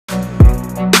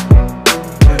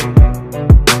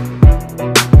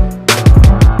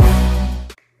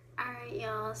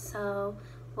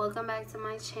welcome back to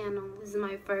my channel. This is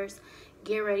my first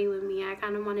get ready with me. I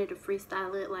kind of wanted to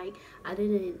freestyle it. Like, I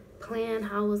didn't plan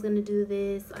how I was gonna do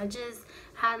this. I just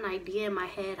had an idea in my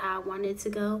head how I wanted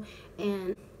to go,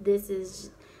 and this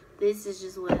is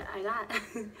just what I got.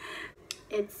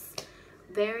 It's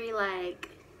very like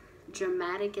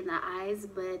dramatic in the eyes,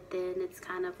 but then it's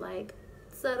kind of like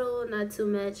subtle, not too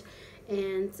much.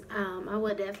 And I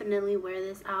would definitely wear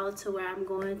this out to where I'm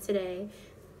going today,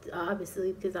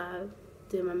 obviously, because I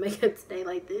did my makeup today.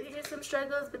 Like, there's some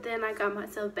struggles, but then I got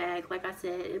myself back. Like I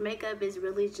said, and makeup is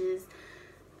really just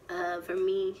for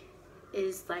me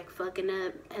is like fucking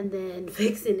up and then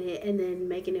fixing it and then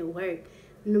making it work.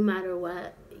 No matter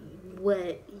what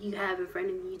you have in front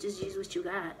of you, just use what you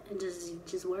got and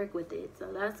just work with it.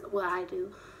 So that's what I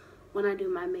do when I do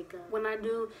my makeup. When I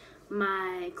do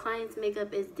my clients'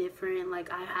 makeup, is different.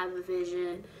 Like, I have a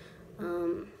vision,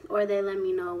 or they let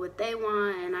me know what they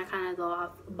want, and I kind of go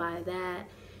off by that.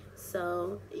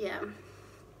 So yeah,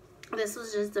 this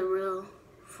was just a real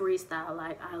freestyle.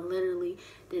 Like, I literally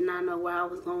did not know where I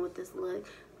was going with this look,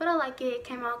 but I like it. It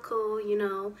came out cool. You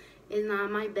know, it's not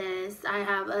my best. I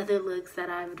have other looks that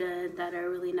I've done that are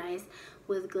really nice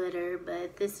with glitter,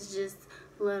 but this is just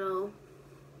little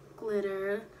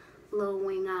glitter, little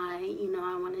wing eye. You know,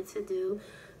 I wanted to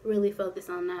really focus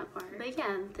on that part. But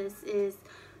yeah, this is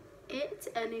it.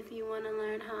 And if you want to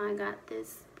learn how I got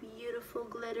this beautiful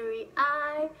glittery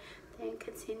eye, then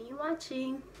continue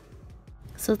watching.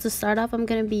 So to start off, I'm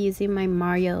gonna be using my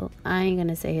Mario. I ain't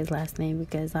gonna say his last name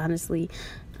because honestly,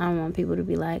 I don't want people to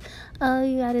be like, oh,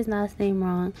 you got his last name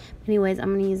wrong. Anyways,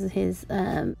 I'm gonna use his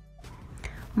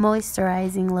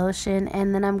moisturizing lotion,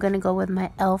 and then I'm gonna go with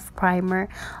my elf primer.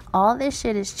 All this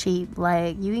shit is cheap.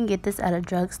 Like, you can get this at a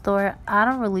drugstore. I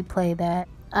don't really play that.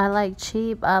 I like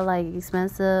cheap, I like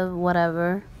expensive,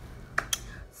 whatever.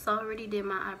 So I already did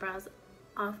my eyebrows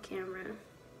off camera,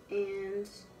 and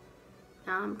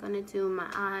now I'm gonna do my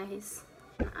eyes.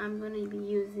 I'm gonna be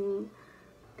using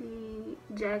the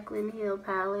Jaclyn Hill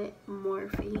palette,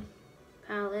 Morphe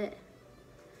palette,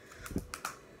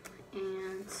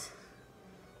 and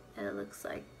it looks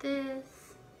like this.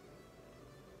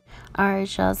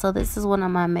 Alright, y'all, so this is one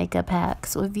of my makeup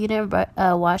hacks. So if you didn't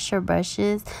wash your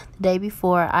brushes the day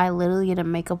before, I literally get a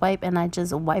makeup wipe and I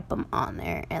just wipe them on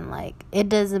there, and like, it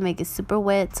doesn't make it super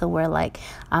wet to where like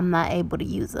I'm not able to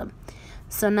use them.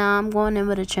 So now I'm going in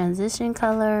with a transition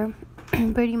color,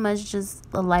 pretty much just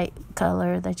a light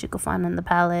color that you can find in the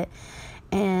palette,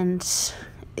 and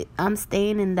I'm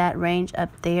staying in that range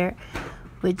up there,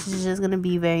 which is just gonna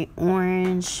be very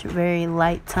orange, very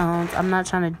light tones. I'm not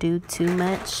trying to do too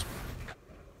much.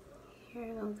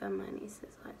 Here goes my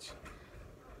nieces, watch.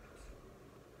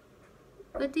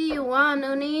 What do you want,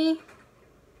 Nuni?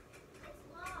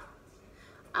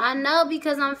 I know,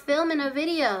 because I'm filming a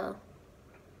video.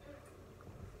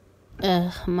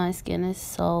 Ugh, my skin is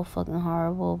so fucking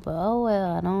horrible, but oh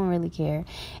well, I don't really care.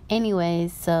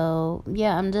 Anyways, so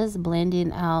yeah, I'm just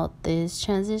blending out this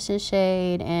transition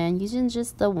shade and using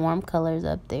just the warm colors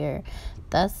up there.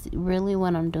 That's really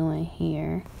what I'm doing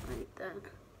here. Like that.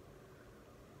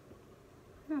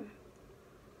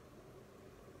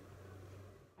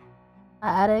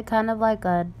 I added kind of like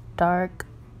a dark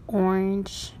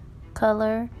orange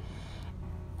color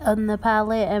on the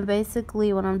palette, and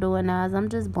basically what I'm doing now is I'm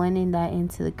just blending that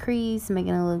into the crease,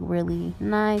 making it look really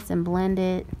nice and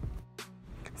blended.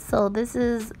 So this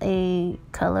is a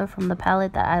color from the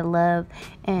palette that I love,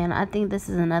 and I think this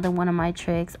is another one of my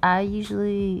tricks. I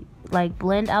usually like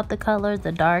blend out the colors,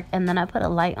 the dark, and then I put a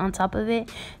light on top of it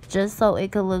just so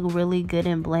it could look really good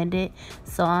and blended.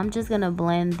 So I'm just gonna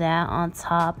blend that on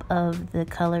top of the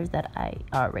colors that I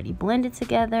already blended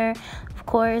together. Of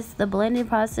course, the blending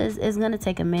process is gonna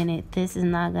take a minute. This is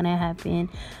not gonna happen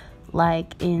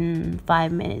like in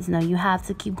 5 minutes. No, you have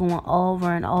to keep going over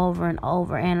and over and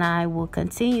over, and I will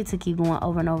continue to keep going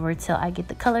over and over until I get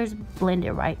the colors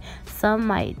blended right. Some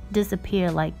might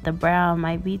disappear, like the brown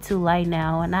might be too light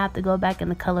now, and I have to go back in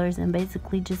the colors and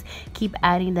basically just keep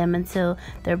adding them until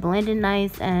they're blended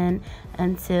nice and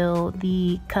until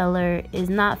the color is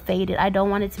not faded. I don't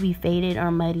want it to be faded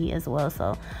or muddy as well,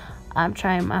 so I'm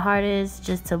trying my hardest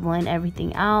just to blend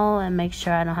everything out and make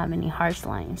sure I don't have any harsh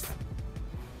lines.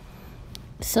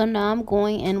 So now I'm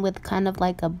going in with kind of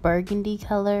like a burgundy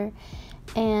color,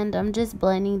 and I'm just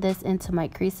blending this into my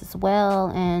crease as well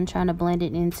and trying to blend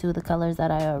it into the colors that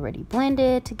I already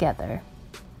blended together.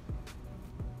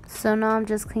 So now I'm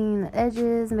just cleaning the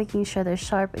edges, making sure they're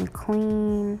sharp and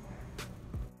clean.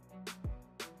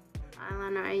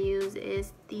 Eyeliner I use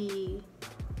is the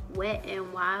Wet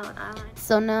and Wild eyeliner.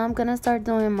 So now I'm gonna start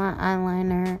doing my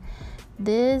eyeliner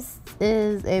This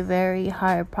is a very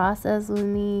hard process with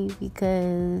me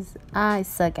because I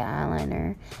suck at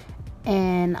eyeliner.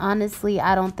 And honestly,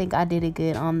 I don't think I did it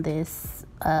good on this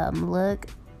look.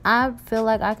 I feel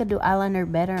like I could do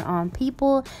eyeliner better on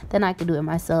people than I could do it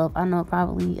myself. I know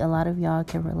probably a lot of y'all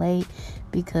can relate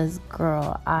because,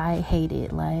 girl, I hate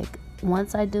it. Like,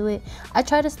 once I do it, I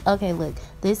try to, okay, look,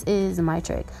 this is my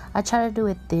trick. I try to do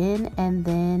it thin, and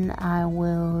then I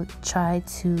will try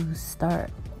to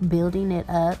start building it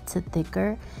up to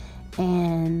thicker.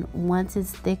 And once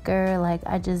it's thicker, like,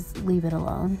 I just leave it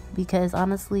alone because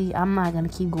honestly I'm not gonna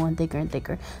keep going thicker and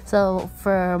thicker. So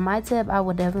for my tip, I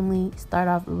would definitely start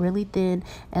off really thin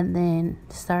and then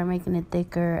start making it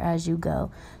thicker as you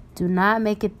go. Do not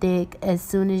make it thick as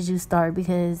soon as you start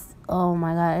because, oh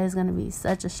my god, it's gonna be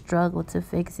such a struggle to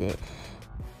fix it.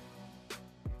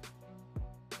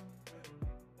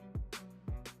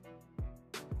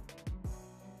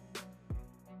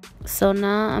 So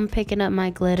now I'm picking up my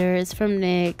glitter. It's from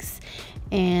NYX,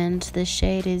 and the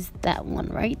shade is that one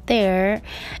right there.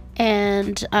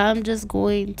 And I'm just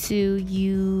going to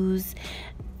use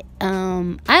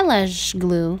eyelash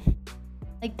glue. I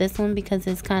like this one because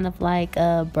it's kind of like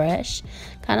a brush,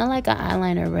 kind of like an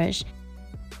eyeliner brush.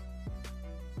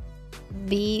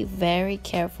 Be very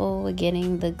careful with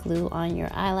getting the glue on your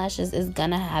eyelashes. It's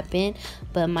gonna happen,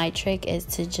 but my trick is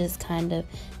to just kind of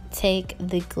take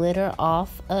the glitter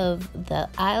off of the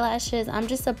eyelashes. I'm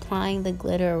just applying the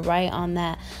glitter right on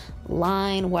that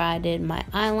line where I did my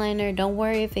eyeliner. Don't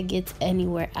worry if it gets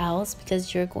anywhere else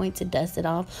because you're going to dust it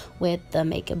off with the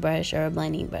makeup brush or a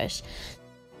blending brush.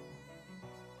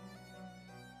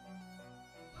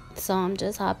 So I'm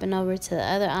just hopping over to the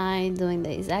other eye, doing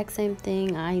the exact same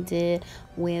thing I did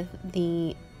with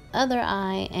the other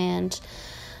eye, and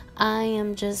I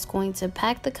am just going to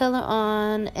pack the color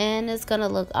on, and it's gonna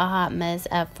look a hot mess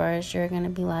at first. You're gonna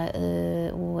be like,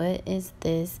 what is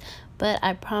this? But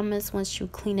I promise once you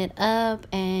clean it up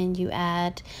and you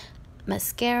add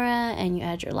mascara and you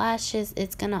add your lashes,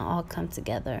 it's gonna all come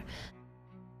together.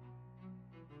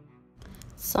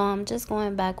 So I'm just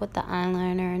going back with the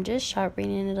eyeliner and just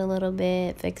sharpening it a little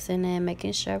bit, fixing it,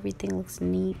 making sure everything looks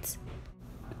neat.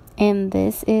 And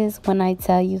this is when I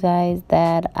tell you guys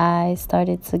that I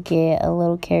started to get a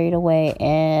little carried away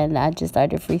and I just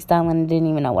started freestyling and didn't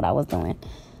even know what I was doing.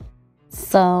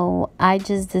 So I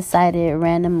just decided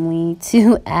randomly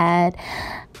to add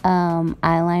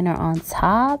eyeliner on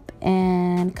top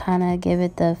and kind of give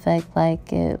it the effect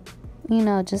like it, you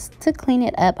know, just to clean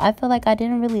it up. I feel like I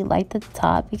didn't really like the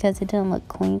top because it didn't look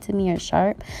clean to me or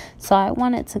sharp. So I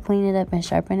wanted to clean it up and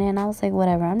sharpen it. And I was like,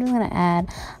 whatever, I'm just going to add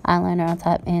eyeliner on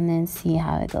top and then see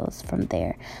how it goes from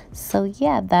there. So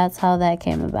yeah, that's how that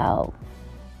came about.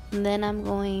 And then I'm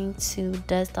going to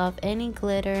dust off any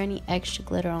glitter, any extra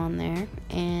glitter on there.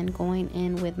 And going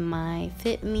in with my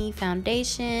Fit Me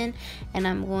foundation. And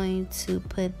I'm going to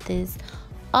put this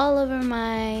all over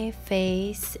my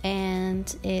face,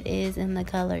 and it is in the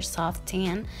color Soft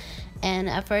Tan. And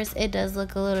at first it does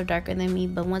look a little darker than me,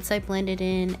 but once I blend it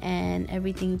in and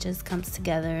everything just comes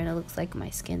together and it looks like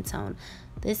my skin tone.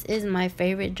 This is my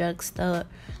favorite drugstore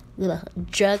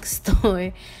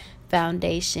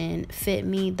foundation. Fit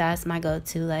Me, that's my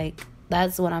go-to. Like,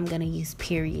 that's what I'm gonna use,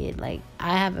 period. Like,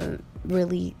 I haven't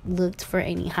really looked for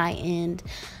any high-end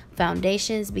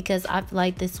foundations because I feel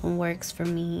like this one works for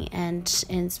me and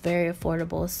it's very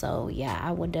affordable. So yeah,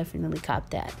 I would definitely cop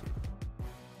that.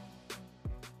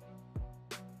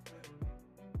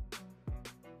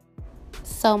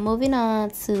 So moving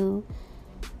on to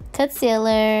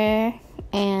concealer,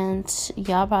 and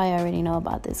y'all probably already know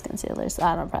about this concealer, so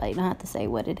I don't have to say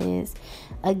what it is.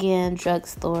 Again,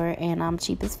 drugstore, and I'm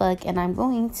cheap as fuck, and I'm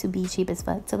going to be cheap as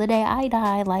fuck till the day I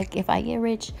die. Like, if I get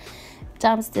rich,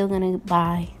 I'm still gonna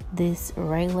buy this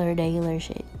regular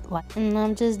shit. Like, and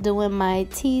I'm just doing my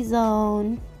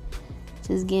T-zone,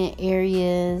 just getting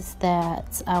areas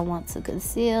that I want to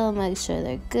conceal, make sure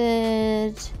they're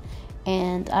good.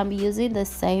 And I'm using the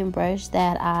same brush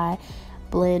that I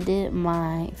blended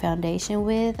my foundation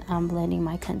with. I'm blending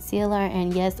my concealer,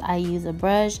 and yes, I use a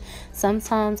brush.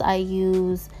 Sometimes I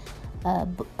use a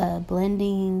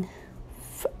blending,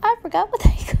 I forgot what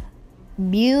they call,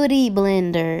 beauty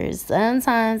blenders.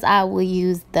 Sometimes I will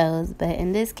use those, but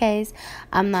in this case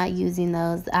I'm not using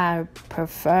those. I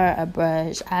prefer a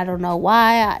brush. I don't know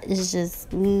why, it's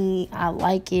just me. I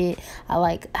like it. I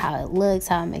like how it looks,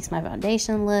 how it makes my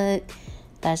foundation look.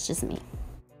 That's just me.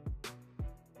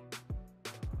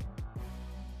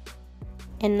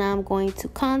 And now I'm going to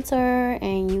contour,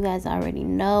 and you guys already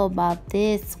know about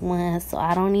this one, so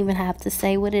I don't even have to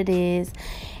say what it is.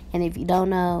 And if you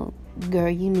don't know, girl,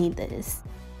 you need this.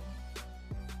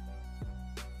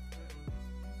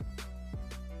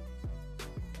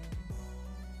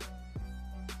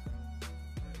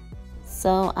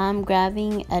 So I'm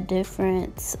grabbing a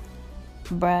different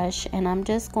brush and I'm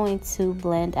just going to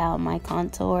blend out my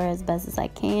contour as best as I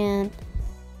can.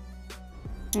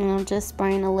 And I'm just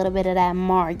spraying a little bit of that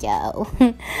Mario.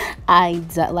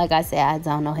 Like I said, I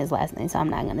don't know his last name, so I'm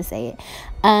not gonna say it.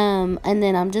 And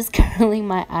then I'm just curling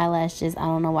my eyelashes. I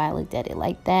don't know why I looked at it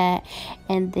like that.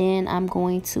 And then I'm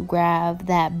going to grab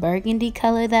that burgundy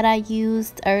color that I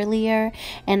used earlier,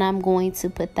 and I'm going to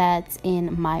put that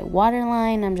in my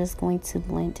waterline. I'm just going to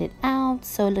blend it out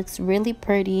so it looks really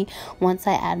pretty. Once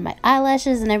I add my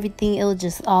eyelashes and everything, it'll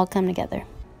just all come together.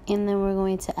 And then we're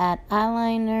going to add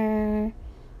eyeliner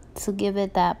to give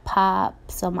it that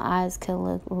pop so my eyes can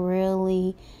look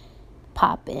really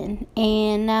popping.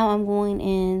 And now I'm going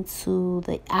into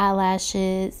the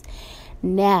eyelashes.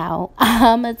 Now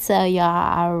I'm gonna tell y'all,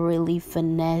 I really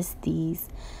finesse these.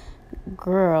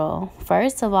 Girl,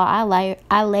 first of all,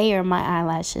 I layer my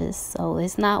eyelashes, so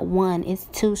it's not one, it's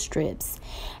 2 strips.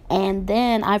 And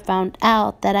then I found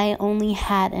out that I only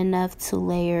had enough to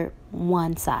layer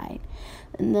one side.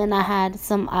 And then I had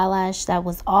some eyelash that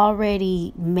was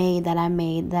already made that I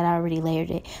already layered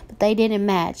it, but they didn't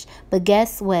match. But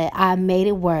guess what? I made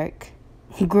it work.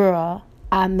 Girl,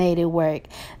 I made it work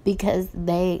because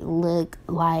they look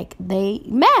like they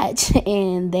match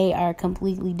and they are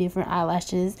completely different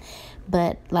eyelashes.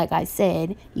 But like I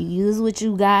said, you use what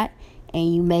you got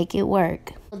and you make it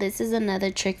work. This is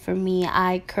another trick for me.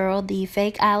 I curl the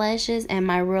fake eyelashes and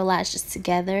my real lashes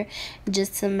together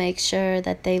just to make sure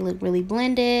that they look really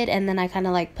blended, and then I kind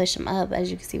of like push them up, as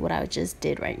you can see what I just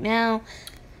did right now.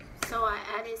 So I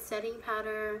added setting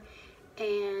powder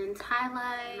and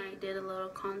highlight, and I did a little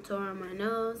contour on my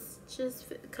nose,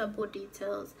 just a couple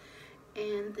details,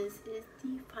 and this is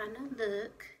the final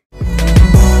look.